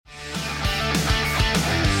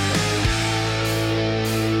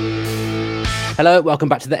Hello, welcome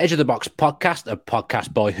back to the Edge of the Box podcast, a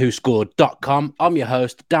podcast by WhoScored.com. I'm your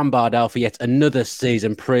host, Dan Bardell, for yet another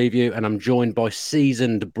season preview, and I'm joined by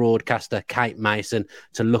seasoned broadcaster Kate Mason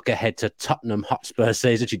to look ahead to Tottenham Hotspur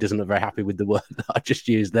season. She doesn't look very happy with the word that I just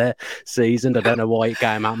used there, seasoned. I don't know why it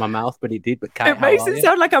came out of my mouth, but it did. But Kate, it makes it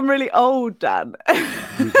sound like I'm really old, Dan.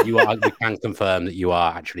 You are. We can confirm that you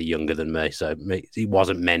are actually younger than me, so it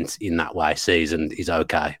wasn't meant in that way. Seasoned is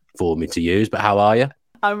okay for me to use, but how are you?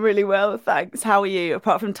 I'm really well, thanks. How are you?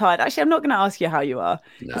 Apart from tired. Actually, I'm not going to ask you how you are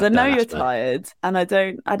because I know you're tired, and I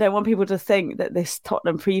don't want people to think that this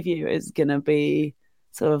Tottenham preview is going to be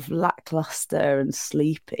sort of lackluster and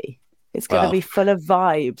sleepy. It's going to be full of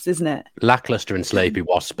vibes, isn't it? Lackluster and sleepy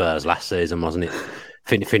was Spurs last season, wasn't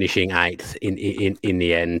it? Finishing 8th in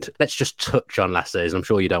the end. Let's just touch on last season. I'm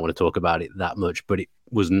sure you don't want to talk about it that much, but it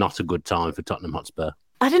was not a good time for Tottenham Hotspur.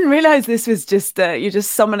 I didn't realise this was just you're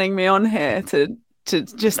just summoning me on here to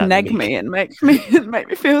just neg me and make me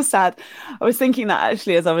feel sad. I was thinking that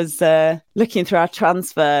actually as I was looking through our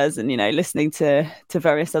transfers and listening to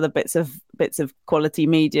various other bits of quality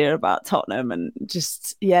media about Tottenham, and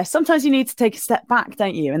just sometimes you need to take a step back,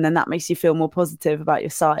 don't you? And then that makes you feel more positive about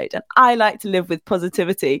your side. And I like to live with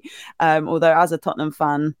positivity, although as a Tottenham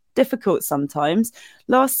fan, difficult sometimes.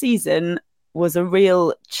 Last season was a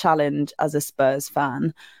real challenge as a Spurs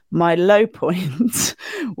fan. My low point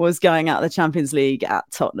was going out of the Champions League at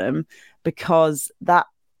Tottenham, because that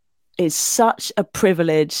is such a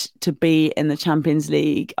privilege to be in the Champions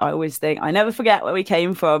League. I always think, I never forget where we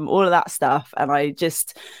came from, all of that stuff. And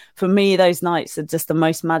for me, those nights are just the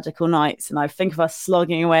most magical nights. And I think of us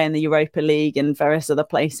slogging away in the Europa League and various other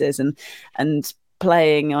places and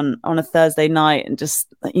playing on a Thursday night and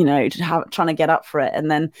just, trying to get up for it.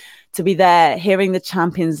 And then to be there, hearing the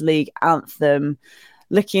Champions League anthem,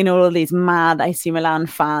 looking at all of these mad AC Milan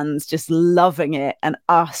fans just loving it, and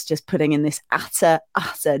us just putting in this utter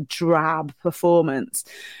drab performance,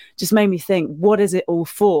 just made me think, what is it all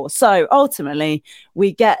for? So ultimately,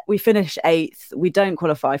 we finish 8th. We don't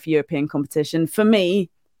qualify for European competition. For me,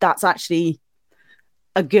 that's actually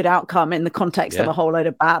a good outcome in the context of a whole load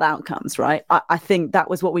of bad outcomes, right? I think that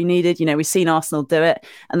was what we needed. We've seen Arsenal do it,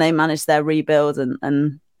 and they managed their rebuild,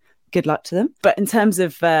 and good luck to them. But in terms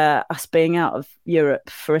of us being out of Europe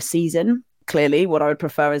for a season, clearly what I would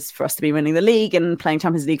prefer is for us to be winning the league and playing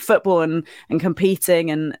Champions League football and competing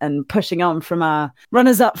and pushing on from our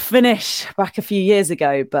runners-up finish back a few years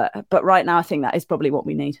ago. But right now, I think that is probably what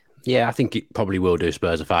we need. Yeah, I think it probably will do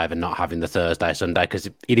Spurs a favour not having the Thursday, Sunday, because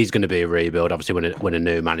it is going to be a rebuild. Obviously, when a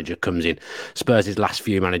new manager comes in, Spurs' last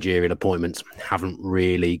few managerial appointments haven't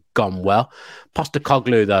really gone well.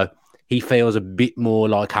 Postecoglou, though, he feels a bit more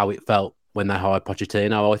like how it felt when they hired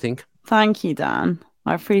Pochettino, I think. Thank you, Dan.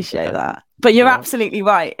 I appreciate that. But you're absolutely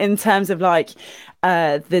right in terms of my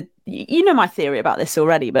theory about this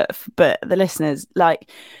already, but the listeners,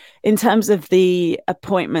 in terms of the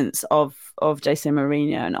appointments of Jose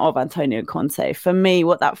Mourinho and of Antonio Conte, for me,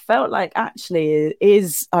 what that felt like actually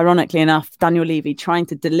is, ironically enough, Daniel Levy trying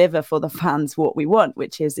to deliver for the fans what we want,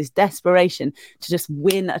 which is this desperation to just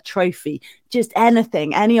win a trophy, just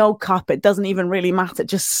anything, any old cup. It doesn't even really matter,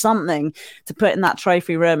 just something to put in that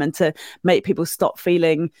trophy room and to make people stop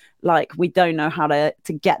feeling like we don't know how to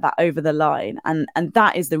get that over the line. And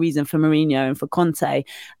that is the reason for Mourinho and for Conte.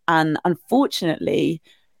 And unfortunately,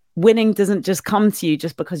 winning doesn't just come to you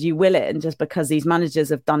just because you will it and just because these managers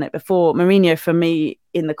have done it before. Mourinho, for me,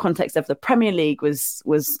 in the context of the Premier League, was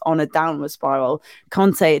on a downward spiral.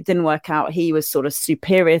 Conte, it didn't work out. He was sort of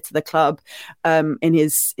superior to the club in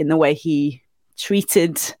the way he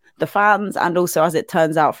treated the fans, and also, as it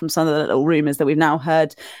turns out, from some of the little rumours that we've now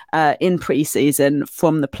heard in pre-season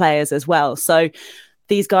from the players as well. So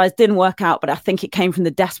these guys didn't work out, but I think it came from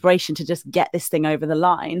the desperation to just get this thing over the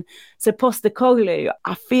line. So Postecoglou,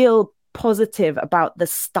 I feel positive about the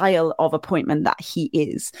style of appointment that he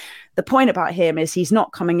is. The point about him is he's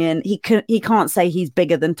not coming in. He can't say he's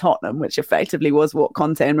bigger than Tottenham, which effectively was what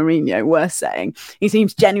Conte and Mourinho were saying. He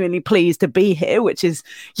seems genuinely pleased to be here, which is,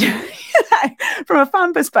 from a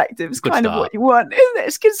fan perspective, it's kind of what you want, isn't it?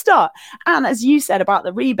 It's a good start. And as you said about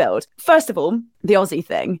the rebuild, first of all, the Aussie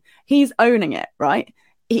thing, he's owning it, right?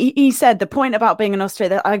 He said the point about being in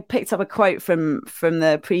Australia, I picked up a quote from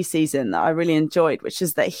the preseason that I really enjoyed, which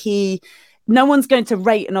is that no one's going to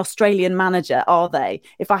rate an Australian manager, are they?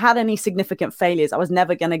 If I had any significant failures, I was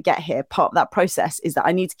never going to get here. Part of that process is that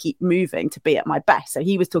I need to keep moving to be at my best. So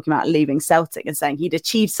he was talking about leaving Celtic and saying he'd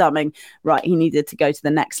achieved something, right? He needed to go to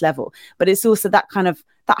the next level. But it's also that kind of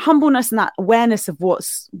that humbleness and that awareness of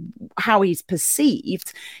how he's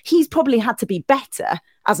perceived. He's probably had to be better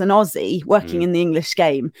as an Aussie working in the English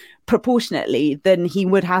game proportionately than he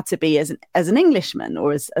would have to be as an Englishman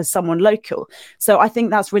or as someone local. So I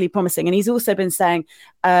think that's really promising. And he's also been saying,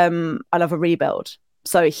 I love a rebuild.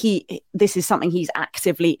 So this is something he's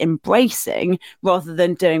actively embracing rather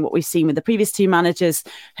than doing what we've seen with the previous two managers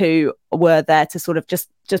who were there to sort of just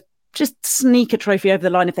sneak a trophy over the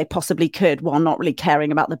line if they possibly could, while not really caring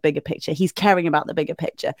about the bigger picture. He's caring about the bigger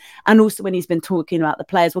picture. And also when he's been talking about the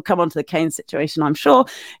players, we'll come on to the Kane situation, I'm sure.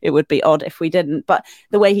 It would be odd if we didn't. But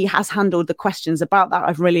the way he has handled the questions about that,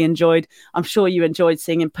 I've really enjoyed. I'm sure you enjoyed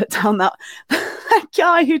seeing him put down that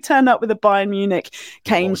guy who turned up with a Bayern Munich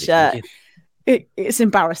Kane shirt. It's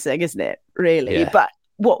embarrassing, isn't it? Really. Yeah. But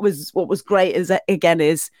what was great is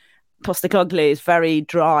Postecoglou is very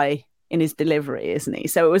dry in his delivery, isn't he?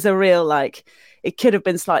 So it was a real, it could have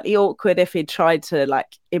been slightly awkward if he'd tried to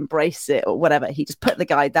embrace it or whatever. He just put the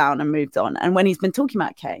guy down and moved on. And when he's been talking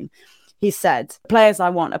about Kane, he said, players I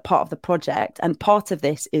want are part of the project. And part of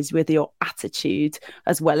this is with your attitude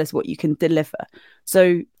as well as what you can deliver.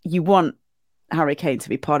 So you want Harry Kane to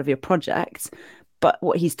be part of your project. But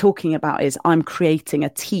what he's talking about is I'm creating a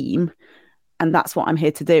team. And that's what I'm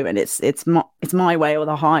here to do. And it's my way or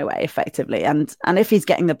the highway, effectively. And if he's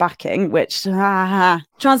getting the backing, which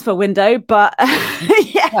transfer window, but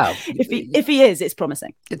if he is, it's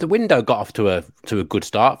promising. The window got off to a good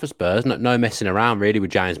start for Spurs. No messing around really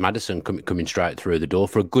with James Maddison coming straight through the door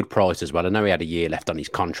for a good price as well. I know he had a year left on his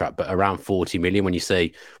contract, but around 40 million when you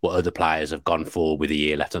see what other players have gone for with a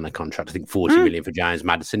year left on their contract. I think 40 million for James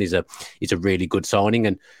Maddison is a really good signing.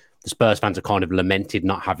 And the Spurs fans are kind of lamented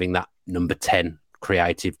not having that number 10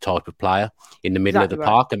 creative type of player in the middle of the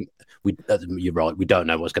park. And you're right, we don't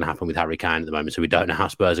know what's going to happen with Harry Kane at the moment, so we don't know how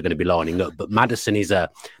Spurs are going to be lining up. But Maddison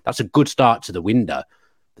that's a good start to the window.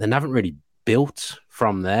 They haven't really built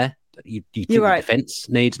from there. You think the defence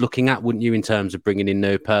needs looking at, wouldn't you, in terms of bringing in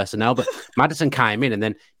new personnel? But Maddison came in, and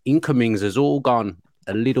then incomings has all gone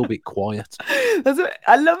a little bit quiet.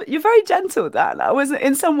 I love it. You're very gentle, Dan. I was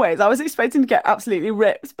expecting to get absolutely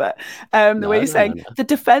ripped, but the way you're saying the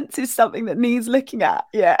defence is something that needs looking at.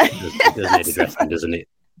 Yeah, it does need addressing, doesn't it?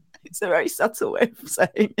 It's a very subtle way of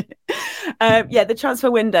saying it. The transfer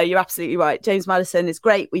window, you're absolutely right. James Maddison is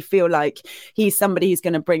great. We feel like he's somebody who's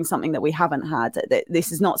going to bring something that we haven't had.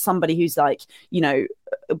 This is not somebody who's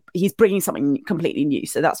he's bringing something completely new.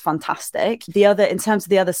 So that's fantastic. In terms of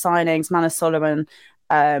the other signings, Manor Solomon,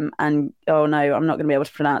 and I'm not going to be able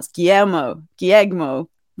to pronounce Guillermo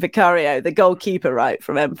Vicario, the goalkeeper, right,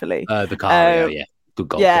 from Empoli. Vicario, good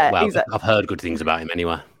goalkeeper. Yeah, well, I've heard good things about him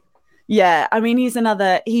anyway. Yeah, I mean, he's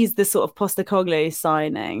the sort of Postecoglou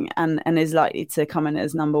signing and is likely to come in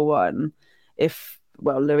as number one if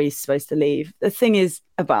Luis is supposed to leave. The thing is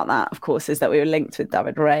about that, of course, is that we were linked with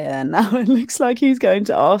David Raya, and now it looks like he's going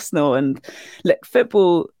to Arsenal. And look,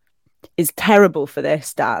 football is terrible for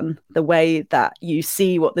this, Dan. The way that you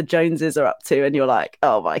see what the Joneses are up to and you're like,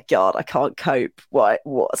 oh my God, I can't cope.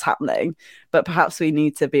 What's happening? But perhaps we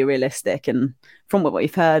need to be realistic. And from what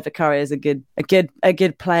we've heard, Vicario is a good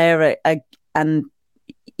player. And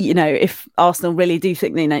if Arsenal really do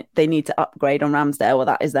think they need to upgrade on Ramsdale, well,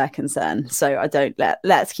 that is their concern. So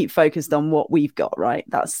let's keep focused on what we've got, right?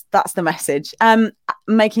 That's the message.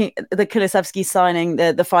 Making the Kulusevski signing,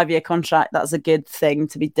 the 5-year contract, that's a good thing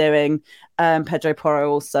to be doing. Pedro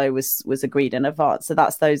Porro also was agreed in advance. So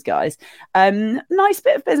that's those guys. Nice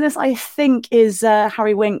bit of business, I think, is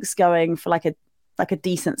Harry Winks going for like a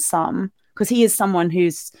decent sum, because he is someone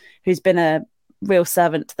who's been a real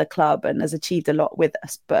servant to the club and has achieved a lot with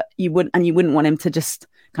us, but you wouldn't want him to just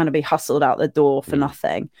kind of be hustled out the door for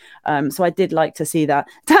nothing. So I did like to see that.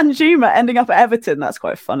 Dan Juma ending up at Everton, that's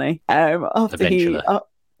quite funny. After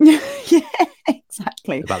yeah,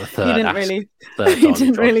 exactly. About the third he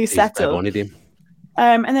didn't really settle. They wanted him.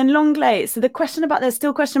 And then Longley. So there's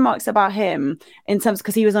still question marks about him in terms,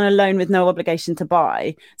 because he was on a loan with no obligation to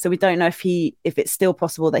buy. So we don't know if it's still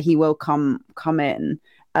possible that he will come in.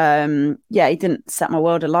 He didn't set my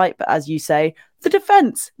world alight, but as you say, the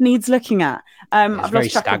defence needs looking at. It was very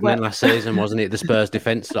stagnant last season, wasn't it? The Spurs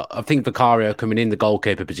defence. I think Vicario coming in the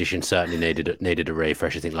goalkeeper position certainly needed a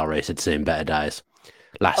refresh. I think Lloris had seen better days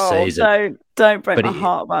last season. Don't break my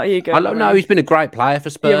heart about you. No, he's been a great player for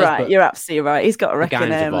Spurs. You're right. You're absolutely right. He's got a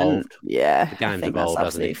reckon him. Evolved. The game's evolved,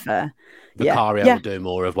 hasn't it? Fair. Vicario will do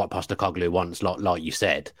more of what Postecoglou wants, like you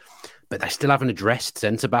said. But they still haven't addressed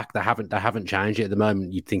centre-back. They haven't changed it at the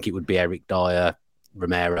moment. You'd think it would be Eric Dyer,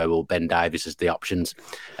 Romero or Ben Davies as the options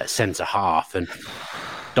at centre-half. And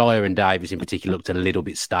Dyer and Davies in particular looked a little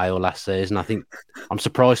bit stale last season. I'm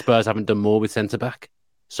surprised Spurs haven't done more with centre-back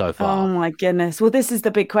so far. Oh, my goodness. Well, this is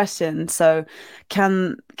the big question. So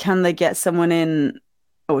can they get someone in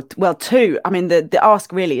or well, two. I mean, the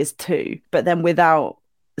ask really is two, but then without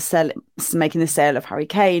making the sale of Harry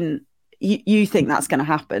Kane, you think that's going to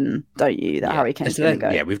happen, don't you? That Harry Kane's going to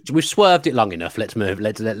go. Yeah, we've swerved it long enough. Let's move.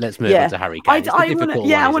 Let's move on to Harry Kane.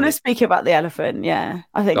 I want to speak about the elephant. Yeah,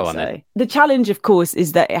 I think so. Then. The challenge, of course,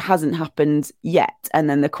 is that it hasn't happened yet, and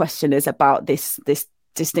then the question is about this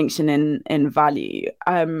distinction in value.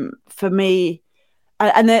 For me.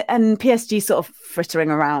 And PSG sort of frittering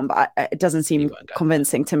around, but it doesn't seem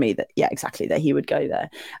convincing to me that he would go there.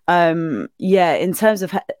 In terms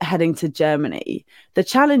of heading to Germany, the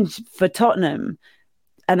challenge for Tottenham,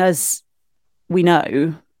 and as we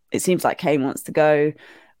know, it seems like Kane wants to go.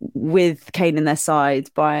 With Kane in their side,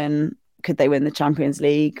 Bayern, could they win the Champions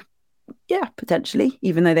League? Yeah, potentially.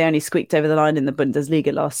 Even though they only squeaked over the line in the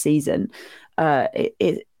Bundesliga last season,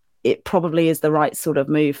 it probably is the right sort of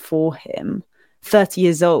move for him. 30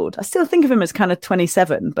 years old. I still think of him as kind of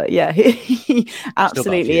 27, but yeah, he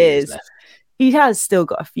absolutely is. He has still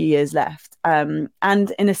got a few years left. And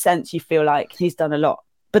in a sense, you feel like he's done a lot.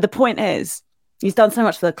 But the point is, he's done so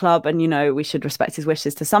much for the club, and, we should respect his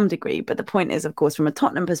wishes to some degree. But the point is, of course, from a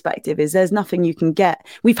Tottenham perspective, is there's nothing you can get.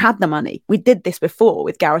 We've had the money. We did this before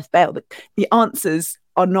with Gareth Bale, but the answers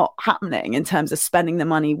are not happening in terms of spending the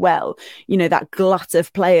money well. That glut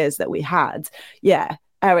of players that we had. Yeah,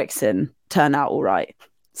 Eriksen turn out all right.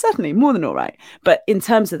 Certainly more than all right. But in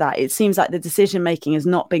terms of that, it seems like the decision making has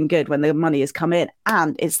not been good when the money has come in.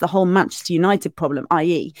 And it's the whole Manchester United problem,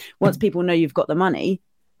 i.e. once people know you've got the money,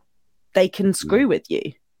 they can screw with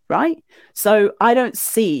you, right? So I don't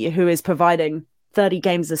see who is providing 30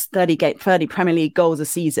 Premier League goals a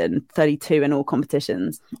season, 32 in all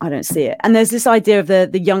competitions. I don't see it. And there's this idea of the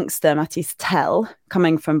youngster Mathys Tel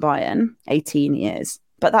coming from Bayern, 18 years.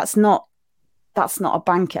 But that's not a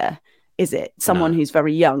banker, is it? Someone who's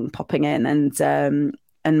very young popping in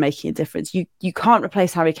and making a difference. You can't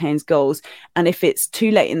replace Harry Kane's goals, and if it's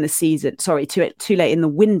too late in the season, too late in the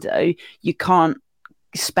window, you can't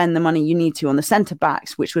spend the money you need to on the centre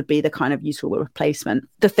backs, which would be the kind of useful replacement,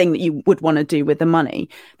 the thing that you would want to do with the money.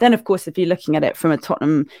 Then, of course, if you're looking at it from a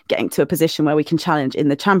Tottenham getting to a position where we can challenge in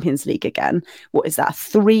the Champions League again, what is that, a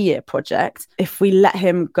 3-year project? If we let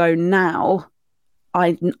him go now,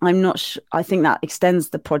 I'm not sure. I think that extends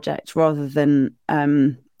the project rather than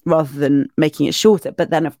making it shorter.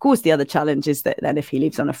 But then, of course, the other challenge is that then if he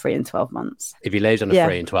leaves on a free in 12 months. If he leaves on a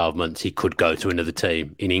free in 12 months, he could go to another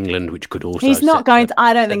team in England, which could also... He's not going to...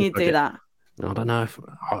 I don't think he'd do that. I don't know.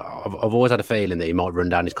 I've always had a feeling that he might run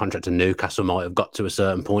down his contract, and Newcastle might have got to a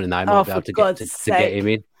certain point and they might be able to get him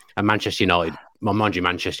in. And Manchester United... mind you,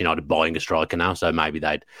 Manchester United buying a striker now, so maybe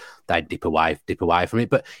they'd dip away from it.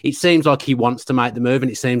 But it seems like he wants to make the move,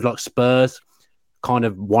 and it seems like Spurs kind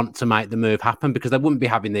of want to make the move happen, because they wouldn't be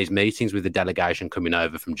having these meetings with the delegation coming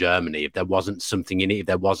over from Germany if there wasn't something in it, if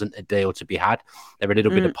there wasn't a deal to be had. They're a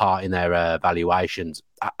little bit apart in their valuations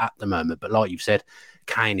at the moment. But like you've said,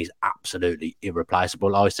 Kane is absolutely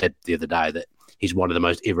irreplaceable. I said the other day that he's one of the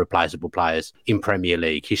most irreplaceable players in Premier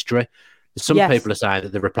League history. Some people are saying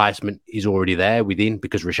that the replacement is already there within,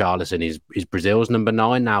 because Richarlison is Brazil's number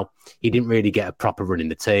 9. Now, he didn't really get a proper run in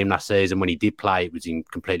the team last season. When he did play, it was in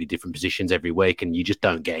completely different positions every week, and you just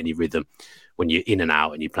don't get any rhythm when you're in and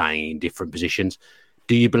out and you're playing in different positions.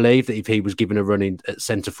 Do you believe that if he was given a run at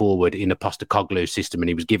centre forward in a Postecoglou system and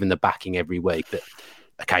he was given the backing every week, that,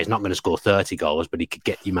 okay, he's not going to score 30 goals, but he could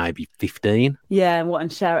get you maybe 15? Yeah,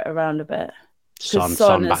 and share it around a bit. Son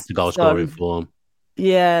back to goal scoring form.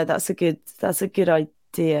 Yeah, that's a good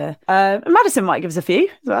idea. Maddison might give us a few as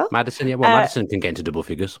well. Maddison can get into double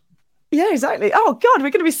figures. Yeah, exactly. Oh God,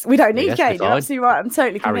 we don't need Kane. You're absolutely right. I'm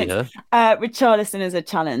totally convinced. Richarlison is a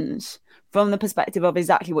challenge from the perspective of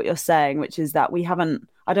exactly what you're saying, which is that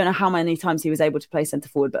I don't know how many times he was able to play centre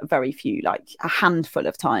forward, but very few, like a handful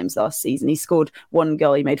of times last season. He scored 1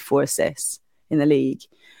 goal, he made 4 assists in the league.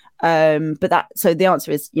 So the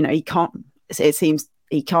answer is, he can't. It seems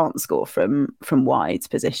he can't score from wide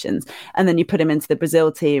positions. And then you put him into the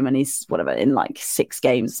Brazil team and he's in like 6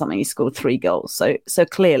 games or something, he scored 3 goals. So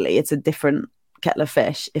clearly it's a different kettle of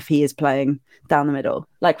fish if he is playing down the middle.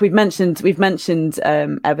 Like we've mentioned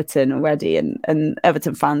Everton already, and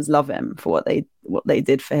Everton fans love him for what they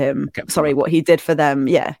did for him. What he did for them.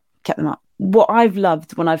 Yeah, kept them up. What I've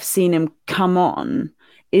loved when I've seen him come on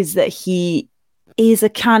is that he is a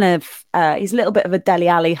kind of he's a little bit of a Dele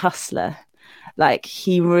Alli hustler. Like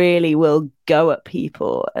he really will go at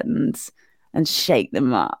people and shake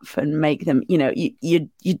them up and make them,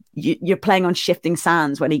 you're playing on shifting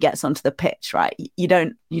sands when he gets onto the pitch, right? You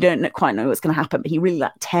don't quite know what's going to happen, but he really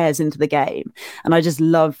tears into the game. And I just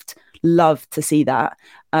loved to see that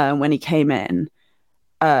when he came in.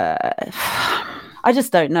 I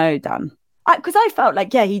just don't know, Dan. Because I felt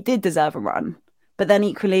like, yeah, he did deserve a run. But then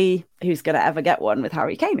equally, who's going to ever get one with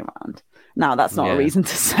Harry Kane around? Now, that's not a reason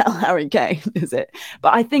to sell Harry Kane, is it?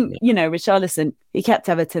 But I think, Richarlison, he kept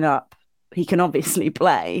Everton up. He can obviously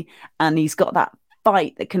play, and he's got that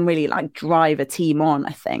fight that can really like drive a team on,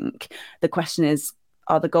 I think. The question is,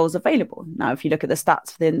 are the goals available? Now, if you look at the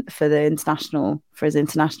stats for his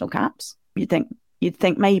international caps, you'd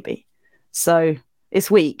think maybe. So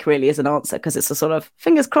it's weak, really, as an answer, because it's a sort of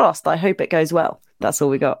fingers crossed. I hope it goes well. That's all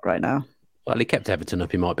we got right now. Well, he kept Everton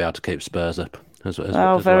up. He might be able to keep Spurs up.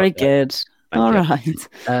 Very good. All right.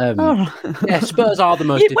 Yeah, Spurs are the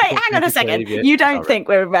most. Wait, hang on a second. You don't think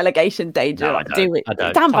we're in relegation danger, no, do we? I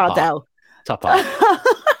don't. Dan Bardell. Top half.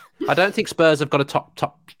 I don't think Spurs have got a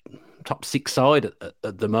top six side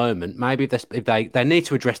at the moment. Maybe if they need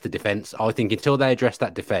to address the defence. I think until they address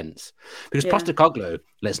that defence, because Postecoglou,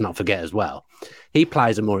 let's not forget as well, he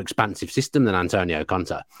plays a more expansive system than Antonio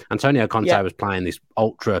Conte. Antonio Conte was playing this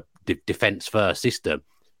ultra defence first system,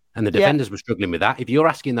 and the defenders were struggling with that. If you're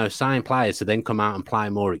asking those same players to then come out and play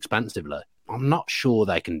more expansively, I'm not sure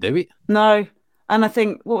they can do it. No, and I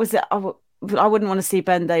think what was it? I wouldn't want to see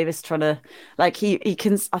Ben Davies trying to, like, he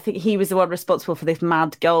can. I think he was the one responsible for this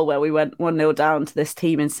mad goal where we went 1-0 down to this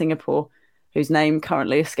team in Singapore, whose name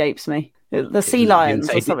currently escapes me. The Sea Lions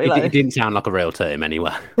or something like that. It didn't sound like a real team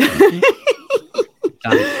anyway.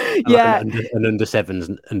 An under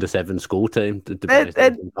seven school team.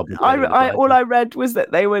 All I read was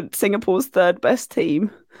that they were Singapore's third best team,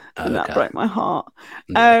 and that broke my heart.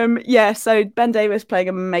 So Ben Davies playing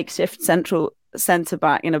a makeshift centre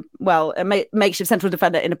back makeshift central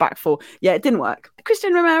defender in a back four. Yeah, it didn't work.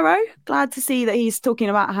 Christian Romero, glad to see that he's talking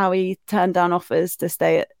about how he turned down offers to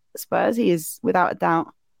stay at Spurs. He is without a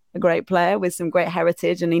doubt a great player with some great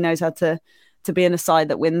heritage, and he knows how to be in a side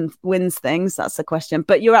that wins things. That's the question.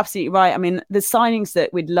 But you're absolutely right. I mean, the signings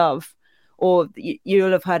that we'd love, or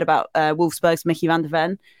you'll have heard about Wolfsburg's Mickey van der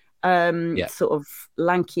Ven, sort of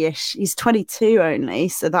lankyish. He's 22 only,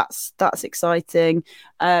 so that's exciting.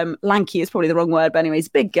 Lanky is probably the wrong word, but anyway, he's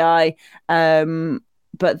a big guy.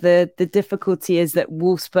 But the difficulty is that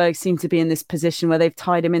Wolfsburg seem to be in this position where they've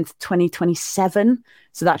tied him into 2027,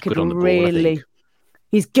 so that could be really.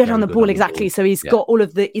 He's good on the ball, exactly. So he's got all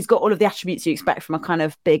of the attributes you expect from a kind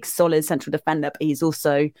of big, solid central defender, but he's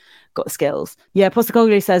also got the skills. Yeah,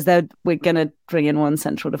 Postecoglou says we're going to bring in one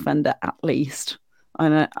central defender at least.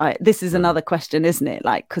 And this is another question, isn't it?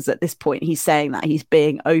 Like, because at this point he's saying that he's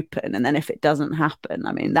being open, and then if it doesn't happen,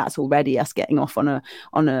 I mean, that's already us getting off on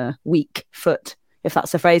a weak foot, if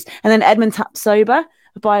that's the phrase. And then Edmund Tapsoba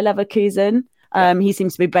by Leverkusen. He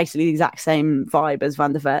seems to be basically the exact same vibe as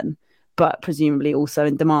Van der Ven, but presumably also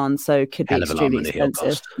in demand, so could be extremely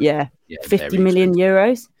expensive. Yeah, 50 million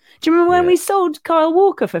euros. Do you remember when we sold Kyle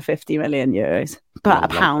Walker for 50 million euros? But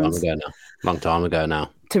 £1. Long time ago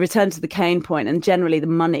now. To return to the Kane point, and generally the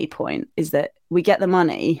money point, is that we get the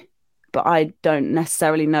money, but I don't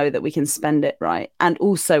necessarily know that we can spend it right. And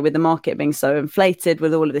also with the market being so inflated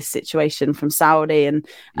with all of this situation from Saudi and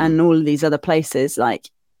all of these other places,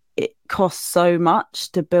 like, it costs so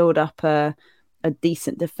much to build up a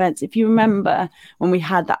decent defence. If you remember when we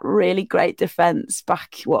had that really great defence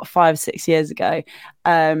back, 5-6 years ago,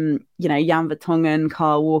 Jan Vertonghen,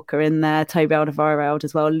 Kyle Walker in there, Toby Alderweireld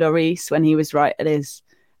as well, Lloris when he was right at his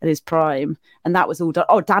prime, and that was all done.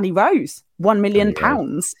 Oh, Danny Rose, £1 million.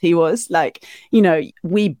 He was like,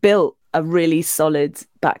 we built a really solid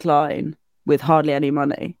back line with hardly any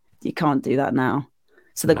money. You can't do that now.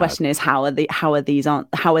 So the question is, how are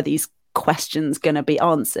these questions going to be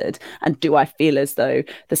answered, and do I feel as though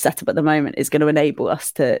the setup at the moment is going to enable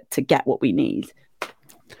us to get what we need?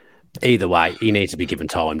 Either way, he needs to be given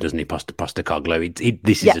time, doesn't he, Postecoglou?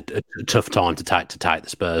 This is a tough time to take the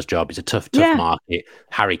Spurs job. It's a tough market.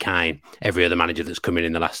 Harry Kane, every other manager that's come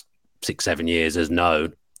in the last 6-7 years has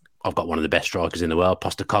known, I've got one of the best strikers in the world,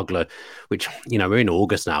 Postecoglou, which, we're in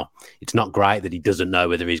August now. It's not great that he doesn't know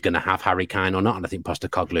whether he's going to have Harry Kane or not. And I think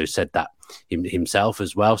Postecoglou said that himself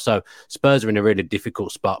as well. So Spurs are in a really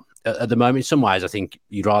difficult spot at the moment. In some ways, I think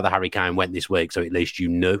you'd rather Harry Kane went this week, so at least you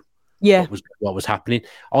knew what was happening.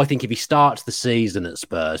 I think if he starts the season at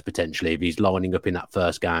Spurs, potentially, if he's lining up in that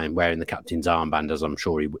first game wearing the captain's armband, as I'm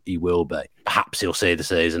sure he will be, perhaps he'll see the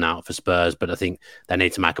season out for Spurs. But I think they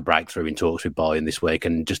need to make a breakthrough in talks with Bayern this week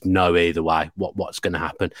and just know either way what's going to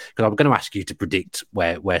happen. Because I'm going to ask you to predict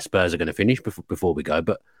where Spurs are going to finish before we go.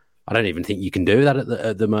 But I don't even think you can do that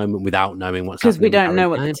at the moment without knowing what's happening. Because we don't know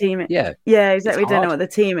what Kane. the team is. Yeah, exactly. We don't know what the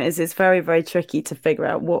team is. It's very, very tricky to figure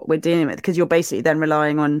out what we're dealing with, because you're basically then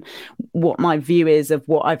relying on what my view is of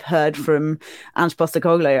what I've heard from Ange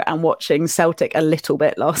Postecoglou and watching Celtic a little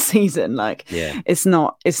bit last season. Like, it's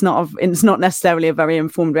not necessarily a very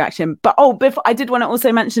informed reaction. But I did want to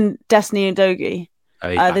also mention Destiny Udogie.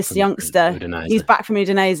 This youngster, he's back from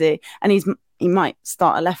Udinese, and he might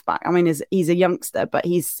start a left back. I mean, he's a youngster, but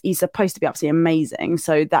he's supposed to be absolutely amazing.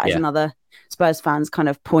 So that is another Spurs fans' kind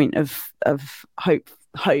of point of hope.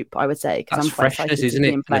 I would say, because I'm freshness, isn't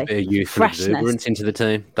it? A bit of youth and exuberance into the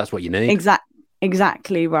team. That's what you need.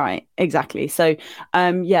 Exactly right. Exactly. So,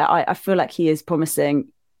 I feel like he is promising.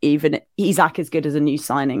 Even Isak is good as a new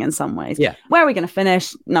signing in some ways. Yeah. Where are we going to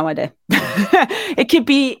finish? No idea. It could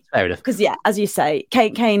be because, as you say,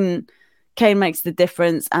 Kane makes the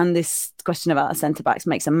difference, and this question about our centre backs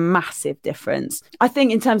makes a massive difference. I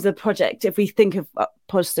think in terms of the project, if we think of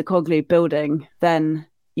Postecoglou building, then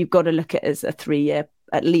you've got to look at it as at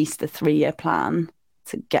least a 3-year plan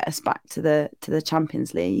to get us back to the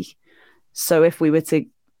Champions League. So if we were to,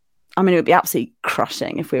 I mean, it would be absolutely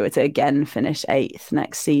crushing if we were to again finish 8th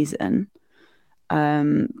next season.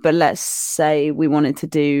 But let's say we wanted to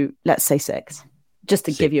do, let's say 6, just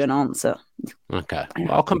to give you an answer. Okay,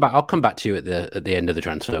 well, I'll come back to you at the end of the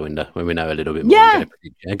transfer window when we know a little bit more.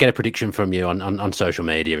 And get a prediction from you on social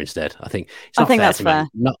media instead. I think that's fair.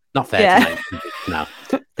 Not fair to make now.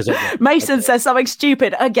 Because Mason says something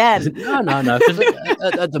stupid again. No. Because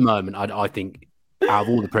at the moment, I think, out of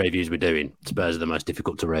all the previews we're doing, Spurs are the most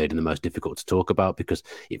difficult to read and the most difficult to talk about, because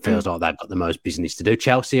it feels like they've got the most business to do.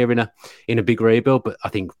 Chelsea are in a big rebuild, but I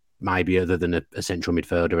think maybe other than a central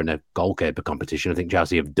midfielder and a goalkeeper competition, I think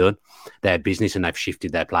Chelsea have done their business and they've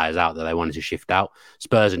shifted their players out that they wanted to shift out.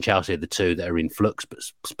 Spurs and Chelsea are the two that are in flux, but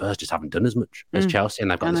Spurs just haven't done as much as Chelsea,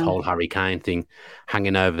 and they've got this whole Harry Kane thing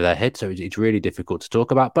hanging over their head. So it's really difficult to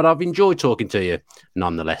talk about. But I've enjoyed talking to you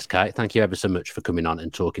nonetheless, Kate. Thank you ever so much for coming on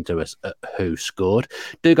and talking to us at Who Scored.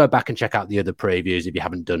 Do go back and check out the other previews if you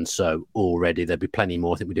haven't done so already. There'll be plenty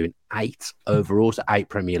more. I think we're doing 8 overall, so 8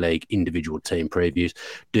 Premier League individual team previews.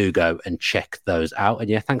 Do go and check those out.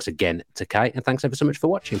 And thanks again to Kate, and thanks ever so much for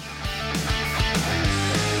watching.